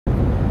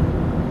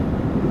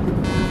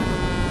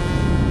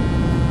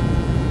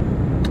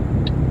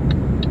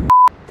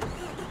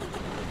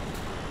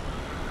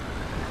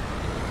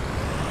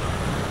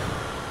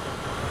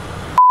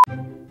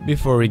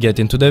Before we get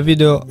into the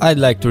video, I'd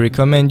like to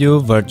recommend you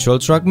Virtual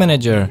Truck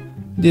Manager.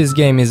 This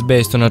game is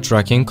based on a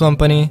trucking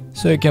company,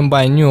 so you can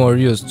buy new or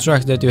used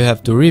trucks that you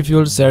have to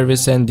refuel,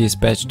 service and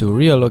dispatch to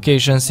real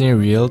locations in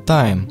real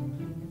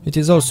time. It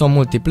is also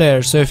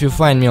multiplayer, so if you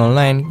find me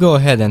online, go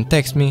ahead and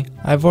text me.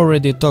 I've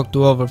already talked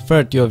to over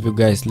 30 of you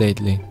guys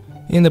lately.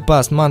 In the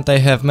past month I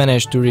have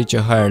managed to reach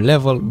a higher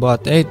level,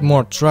 bought 8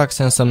 more trucks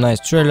and some nice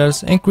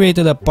trailers and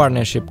created a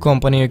partnership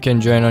company you can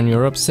join on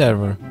Europe's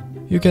server.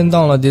 You can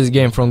download this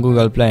game from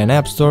Google Play and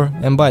App Store,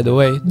 and by the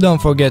way, don't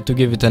forget to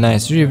give it a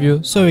nice review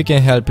so we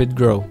can help it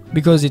grow,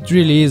 because it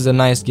really is a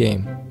nice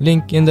game.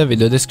 Link in the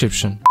video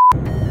description.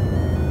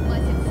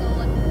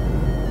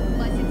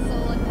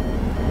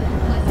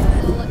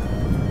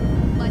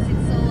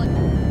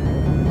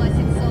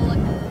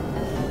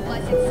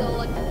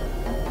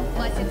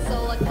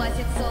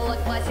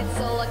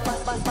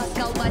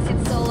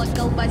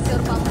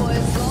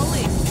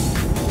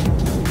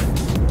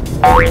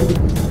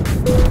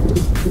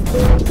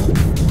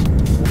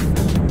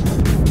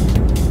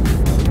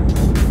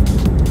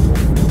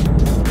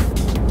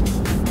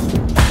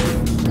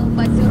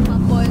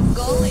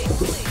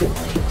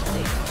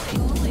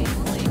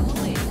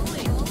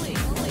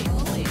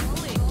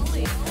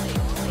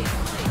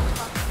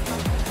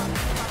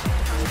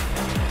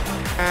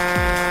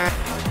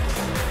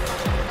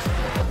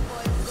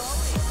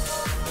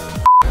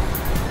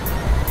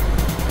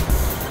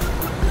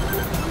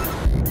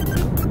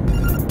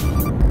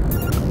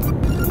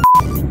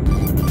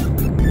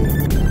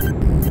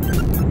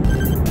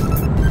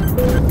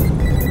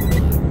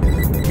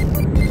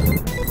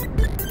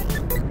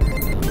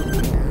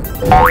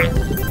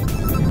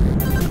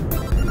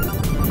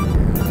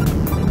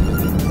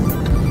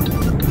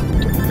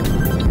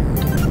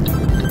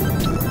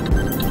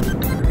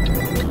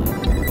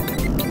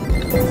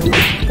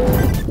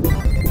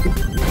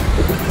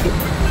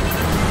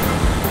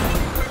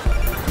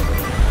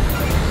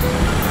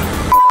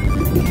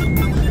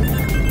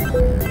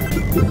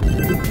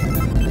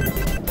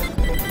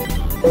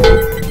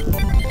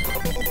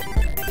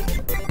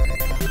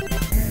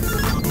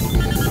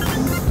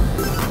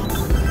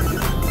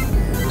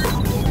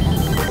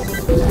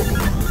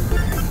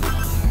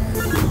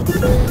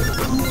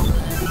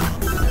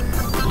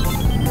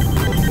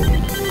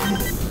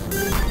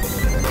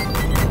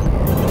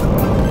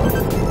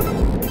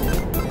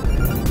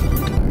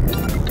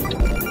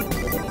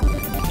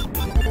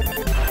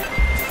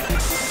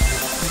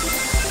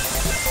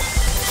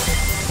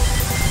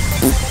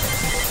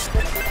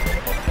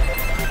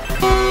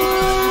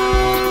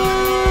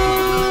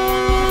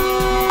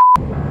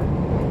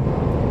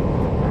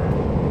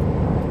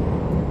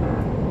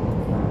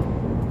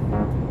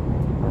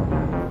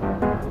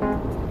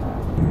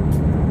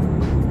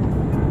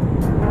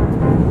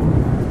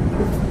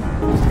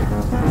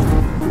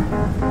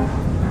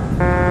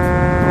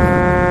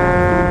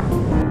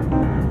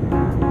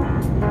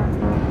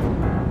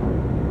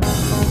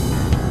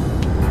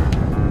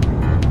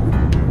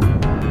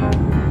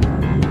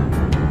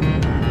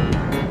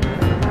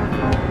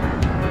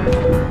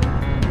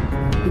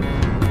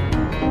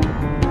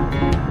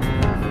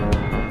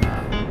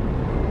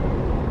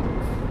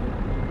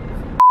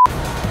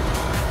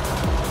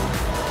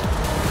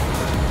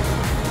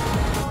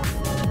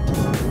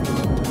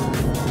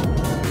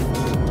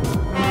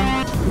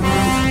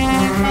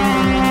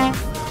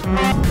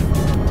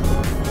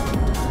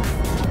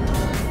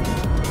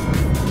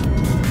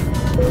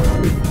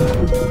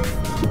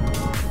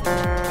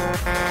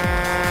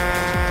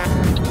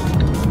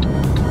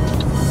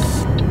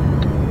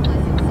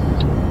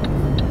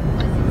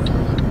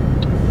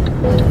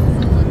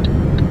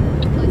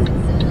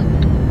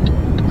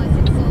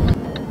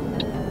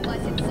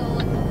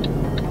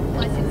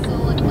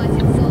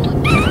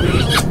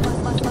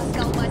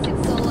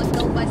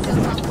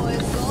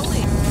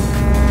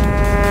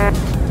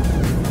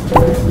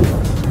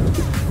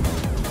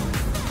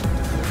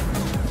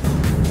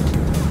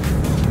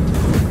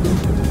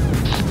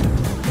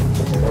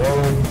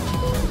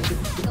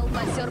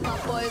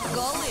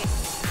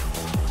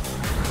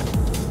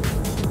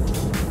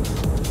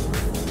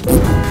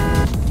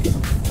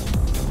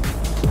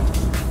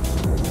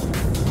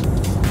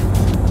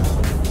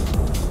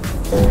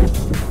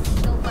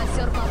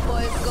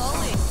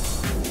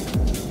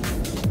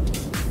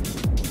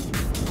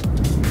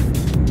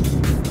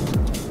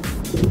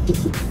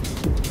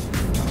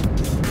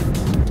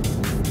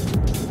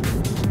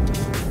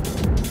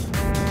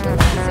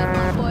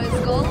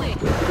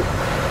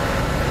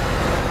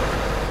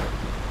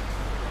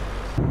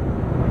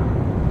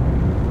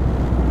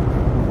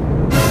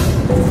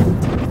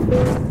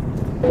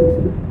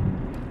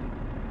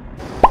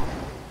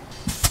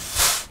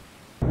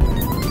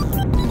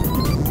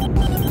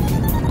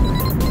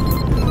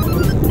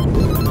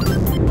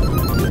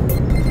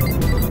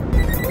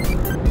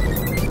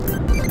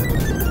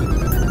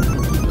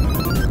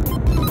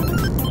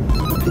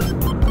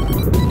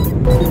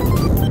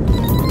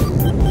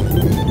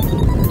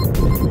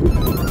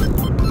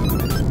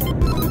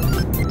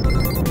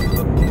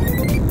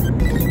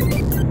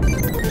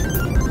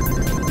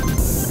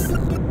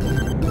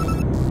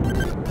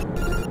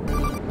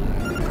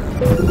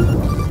 Here.